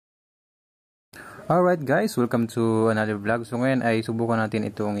Alright guys, welcome to another vlog. So ngayon ay subukan natin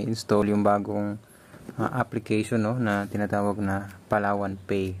itong i-install yung bagong application na tinatawag na Palawan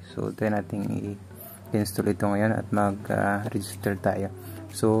Pay. So try natin i-install ito ngayon at mag-register tayo.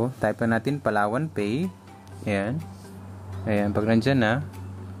 So type na natin Palawan Pay. Ayan. Ayan, pag nandyan na,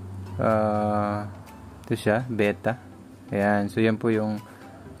 ito siya, beta. Ayan, so yan po yung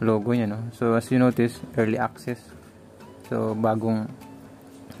logo niya, no? So as you notice, early access. So bagong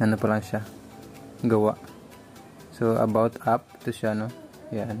ano pa lang siya, gawa. So about app, ito siya, no?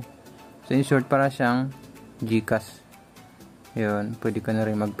 Yan. So in short, para siyang GCASH. Yun, pwede ka na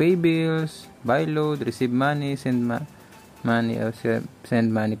rin mag-pay bills, buy load, receive money, send money, o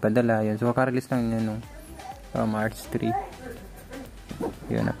send money, padala. Yun. So kakarelease lang niya nung March 3.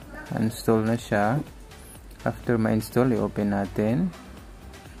 Yun, install na siya. After ma-install, i-open natin.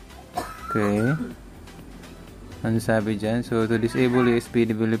 Okay. Ano sabi dyan? So to disable USB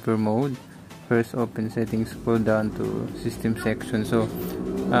developer mode, first open settings, scroll down to system section. So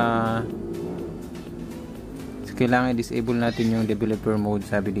kailangan i-disable natin yung developer mode,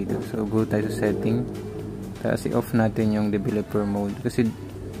 sabi dito. So go tayo sa setting, tapos i-off natin yung developer mode kasi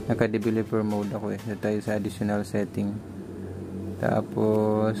naka-developer mode ako So tayo sa additional setting,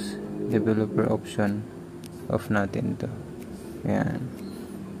 tapos developer option, off natin to. Yan,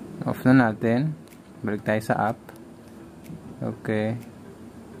 off na natin. Balik tayo sa app. Okay.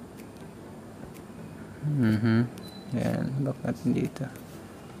 Yan, back natin dito.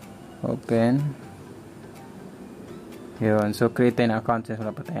 Open. Yun, so create tayo na account since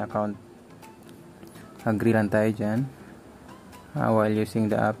wala pa tayong account. Agree lang tayo dyan. While using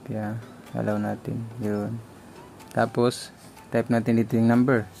the app, allow natin. Yun. Tapos type natin dito yung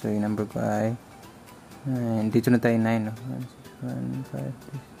number. So yung number ko ay dito na tayo 9, no? 1, 6, 1, 5,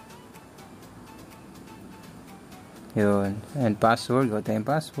 6. Yun. And password, go tayo yung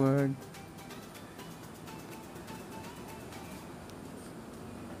password.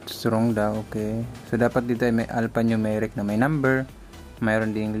 Strong daw, okay. So dapat dito ay may alphanumeric na may number,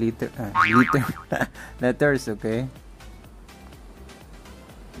 mayroon ding letters, okay.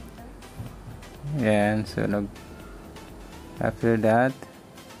 Yan, so after that,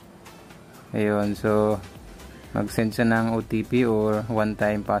 ayun, so mag-send siya ng OTP or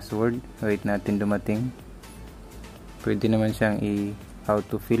one-time password. Wait natin dumating. Pwede naman siyang how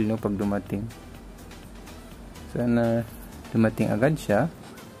to fill, no, pag dumating. Sana dumating agad siya.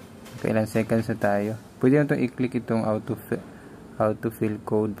 Kailan seconds na tayo. Pwede naman i-click itong how to fill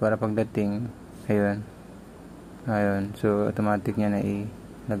code para pagdating, ayun. So automatic niya na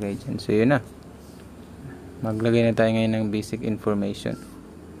ilagay dyan. So yun na. Maglagay na tayo ngayon ng basic information.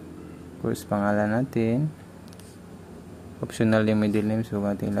 Of course, pangalan natin. Optional yung middle name, so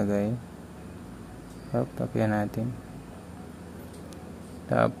natin ilagay. Pakyan natin.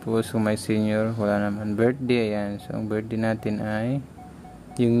 Tapos kung may senior, wala naman. Birthday, ayan. So ang birthday natin ay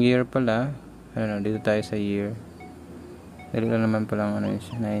yung year pala, dito tayo sa year. Dali lang naman pala 9.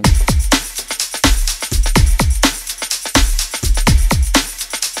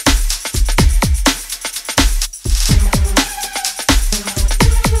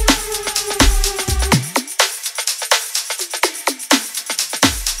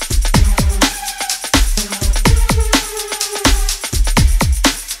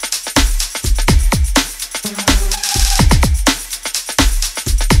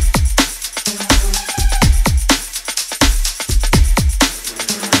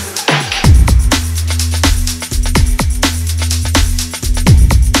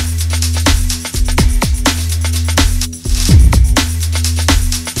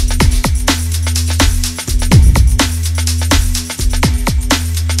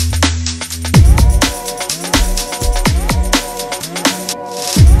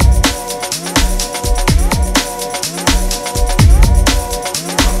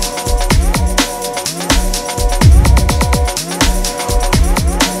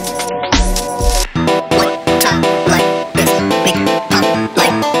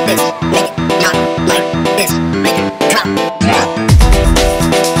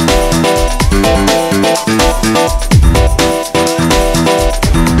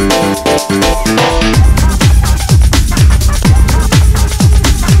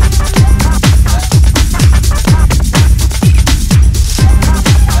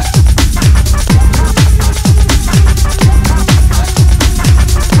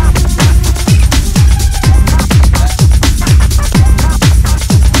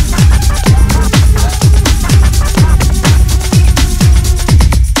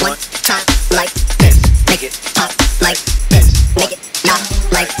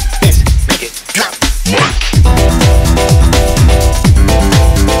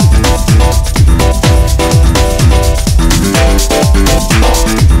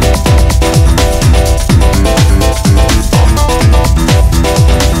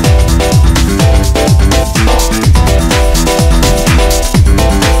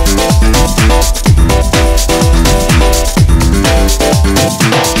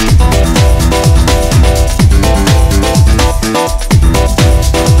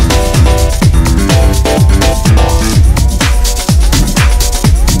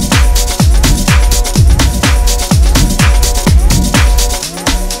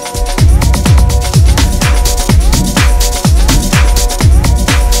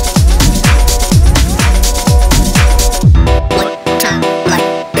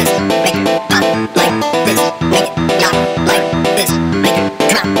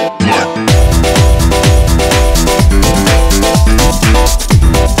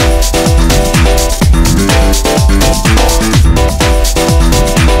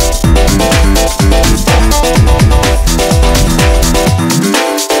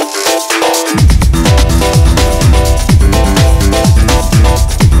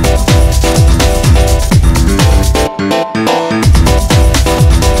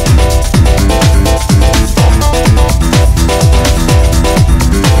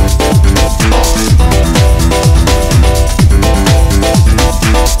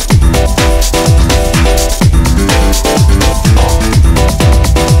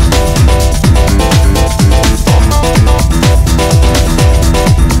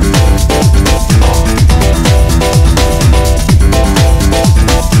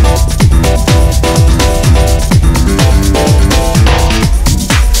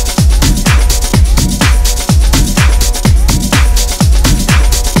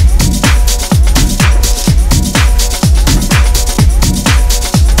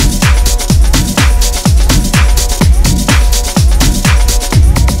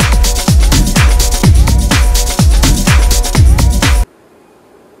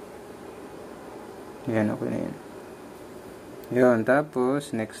 Yan, okay na yan. Yun,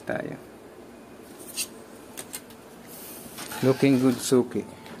 tapos, next tayo. Looking good, Suki.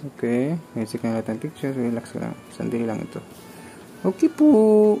 Okay, isik na natin picture. Relax ka lang. Sandali lang ito. Okay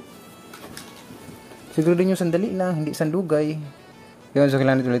po. Siguro din yung sandali lang, hindi sandugay. Yun, so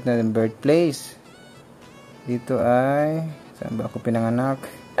kailangan ulit natin birthplace. Dito ay, saan ba ako pinanganak?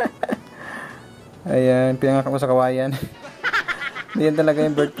 Ayan, pinanganak ako sa Kawayan. Diyan talaga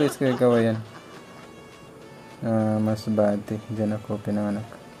yung birthplace ko, Kawayan. Masbate. Diyan ako pinanganak.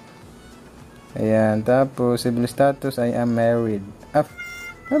 Ayan, tapos civil status, I am married.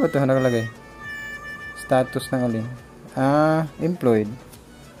 Ano ba ito nakalagay? Status ng alin? Employed.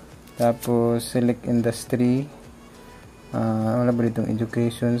 Tapos select industry. Wala ba ditong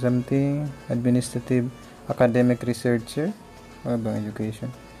education something? Administrative, academic researcher. Wala bang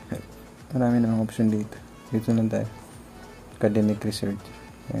education? Marami namang option dito. Dito lang tayo. Academic research.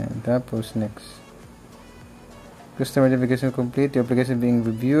 Ayan, tapos next. Customer verification complete. Your application being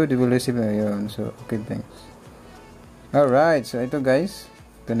reviewed. You will receive. Ayun. So, okay, thanks. Alright. So, ito guys.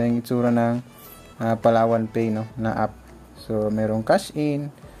 Ito na yung itsura ng Palawan Pay, no? Na app. So, merong cash in.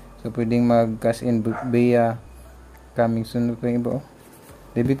 So, pwedeng mag-cash in via coming soon pa yung iba.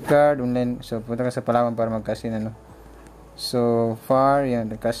 Debit card, online. So, punta ka sa Palawan para mag-cash in, ano? So, far,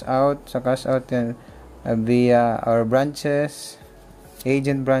 yan. The cash out. Sa cash out, yan. Via our branches.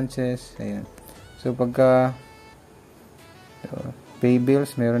 Agent branches. Ayan. So, pagka pay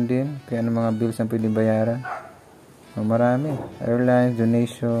bills, meron din. Kaya ano mga bills na pwedeng bayaran. Marami. Airlines,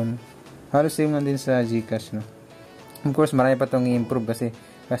 donation. Halos same lang din sa GCASH, no? Of course, marami pa itong i-improve kasi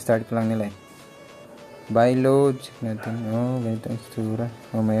start pa lang nila eh. Buy load. Check natin. Ganito ang itsura.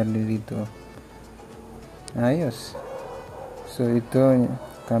 Mayroon din dito. Ayos. So, ito.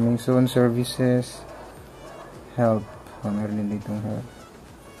 Coming soon. Services. Help. Mayroon din dito help.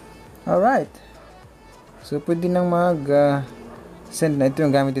 Alright. So, pwede nang send na. Ito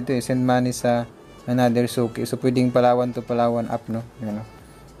yung gamit ito eh. Send money sa another Suki. So, pwedeng Palawan to Palawan app, no? Yan, no?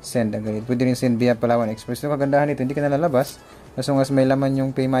 Send agad. Pwede rin send via Palawan Express. So, kagandahan nito. Hindi ka nalalabas. As long as may laman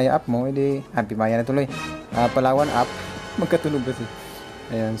yung PAYMAYA app mo, edi, PAYMAYA na tuloy. Palawan app, magkatunog kasi.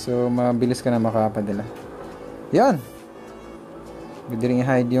 Ayan, so, mabilis ka na makapadala. Yan! Pwede rin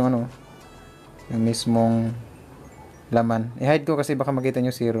i-hide yung yung mismong laman. I-hide ko kasi baka makita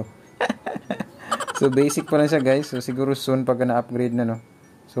nyo zero. So, basic pa lang siya guys. So, siguro soon pag na-upgrade na, no.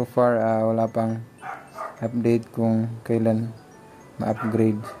 So far, wala pang update kung kailan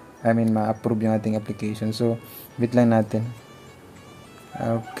ma-upgrade. Ma-approve yung ating application. So, bit lang natin.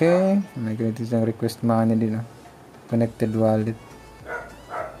 Okay. May ganito isang request money din, no. Connected wallet.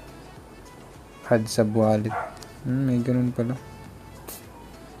 Add sub wallet. May ganun pala.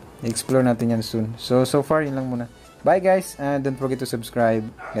 Explore natin yan soon. So far, yun lang muna. Bye guys. Don't forget to subscribe.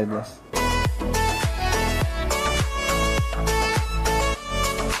 God bless.